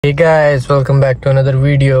Hey guys, welcome back to another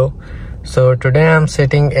video. So today I'm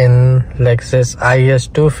sitting in Lexus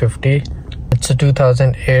IS250. It's a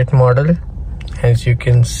 2008 model, as you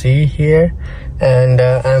can see here, and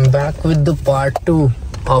I'm back with the part 2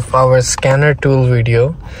 of our scanner tool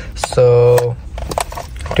video. So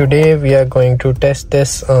today we are going to test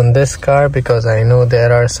this on this car because I know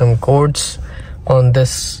there are some codes on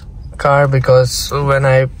this car, because when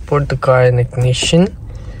I put the car in ignition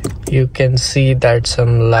you can see that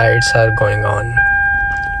some lights are going on.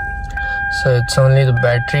 So it's only the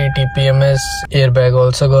battery. TPMS airbag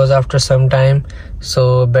also goes after some time,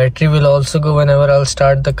 so battery will also go whenever I'll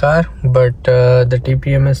start the car, but the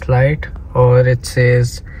TPMS light, or it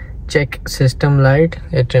says check system light,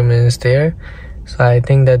 it remains there. So I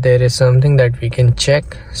think that there is something that we can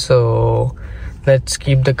check. So let's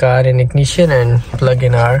keep the car in ignition and plug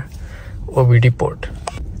in our OBD port.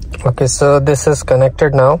 Okay, so this is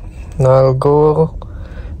connected now. Now I'll go,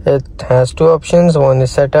 it has two options, one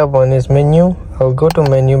is setup, one is menu. I'll go to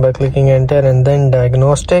menu by clicking enter and then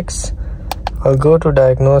diagnostics. I'll go to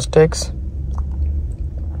diagnostics.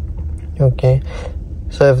 Okay,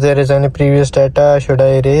 so if there is any previous data, should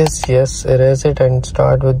I erase? Yes, erase it and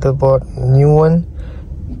start with the new one.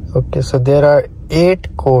 Okay, so there are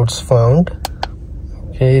 8 codes found.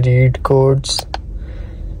 Okay, read codes,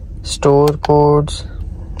 store codes.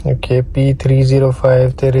 Okay,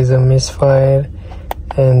 P305, there is a misfire,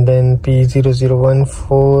 and then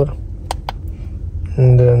P0014,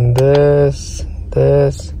 and then this,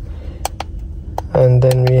 and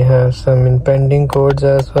then we have some impending codes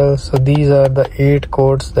as well. So these are the 8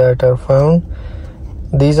 codes that are found.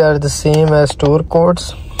 These are the same as store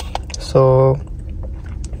codes. So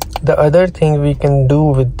the other thing we can do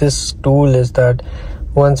with this tool is that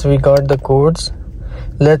once we got the codes,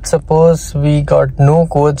 let's suppose we got no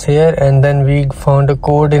codes here and then we found a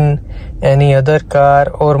code in any other car,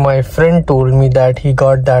 or my friend told me that he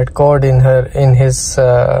got that code in his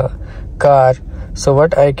car. So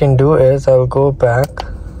what I can do is I'll go back,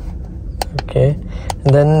 okay,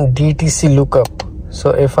 and then DTC lookup.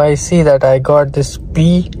 So if I see that I got this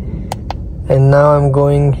P, and now I'm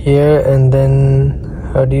going here, and then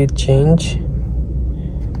how do you change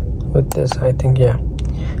with this? I think, yeah,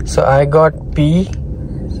 so I got P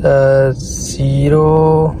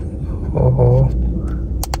 0,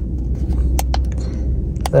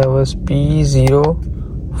 that was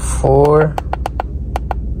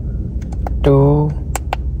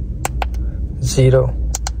P0420.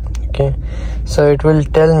 Okay, so it will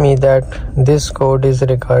tell me that this code is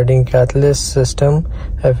regarding catalyst system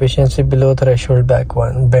efficiency below threshold bank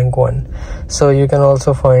 1. So you can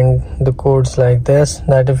also find the codes like this,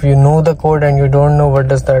 that if you know the code and you don't know what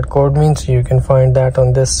does that code mean, so you can find that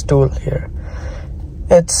on this tool here.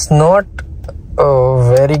 It's not a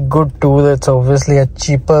very good tool, it's obviously a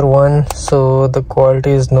cheaper one, so the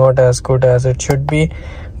quality is not as good as it should be.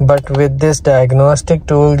 But with this diagnostic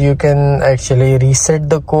tool you can actually reset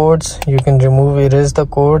the codes, you can erase the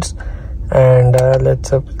codes, and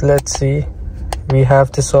let's see, we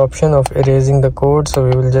have this option of erasing the code, so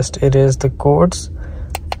we will just erase the codes.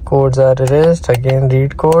 Codes are erased. Again,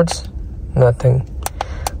 read codes, nothing.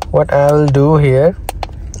 What I will do here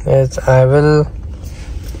is I will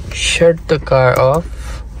shut the car off.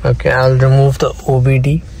 Okay, I'll remove the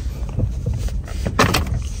OBD.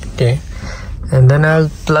 Okay, and then I'll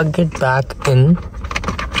plug it back in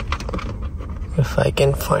if I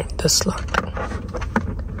can find the slot.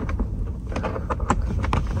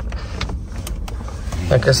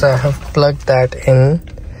 Okay, so I have plugged that in,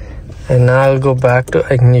 and now I'll go back to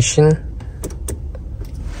ignition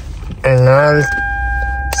and I'll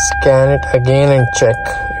scan it again and check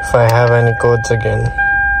if I have any codes again.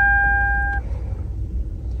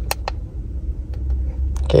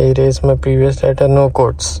 Okay, erase my previous data, no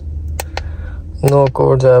codes. No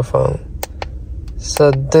codes are found.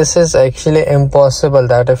 So this is actually impossible,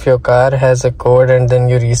 that if your car has a code and then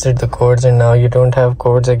you reset the codes and now you don't have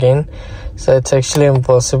codes again. So it's actually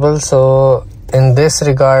impossible. So in this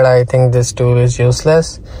regard I think this tool is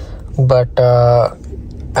useless, but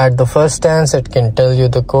at the first stance it can tell you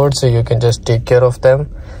the code, so you can just take care of them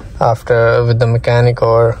after with the mechanic,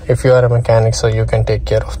 or if you are a mechanic, so you can take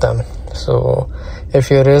care of them. So if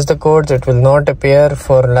you erase the codes, it will not appear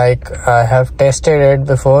for, like, I have tested it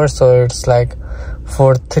before, so it's like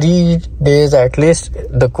for 3 days at least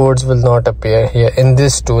the codes will not appear here in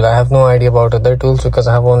this tool. I have no idea about other tools because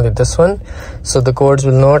I have only this one. So the codes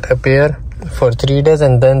will not appear for 3 days,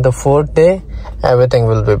 and then the 4th day everything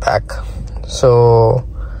will be back. So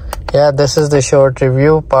yeah, this is the short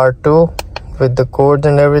review, part 2 with the codes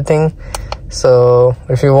and everything. So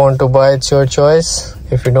if you want to buy, it's your choice.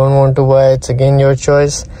 If you don't want to buy, it's again your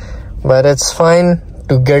choice. But it's fine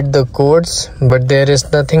to get the codes, but there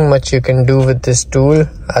is nothing much you can do with this tool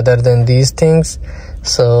other than these things.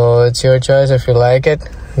 So it's your choice. If you like it,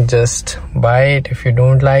 just buy it. If you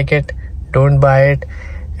don't like it, don't buy it.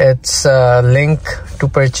 Its link to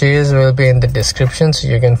purchase will be in the description, so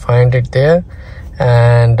you can find it there.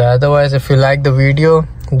 And otherwise, if you like the video,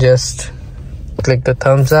 just click the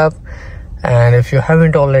thumbs up. And if you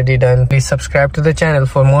haven't already done, please subscribe to the channel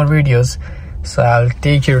for more videos. So I'll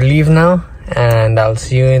take your leave now, and I'll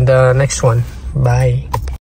see you in the next one. Bye.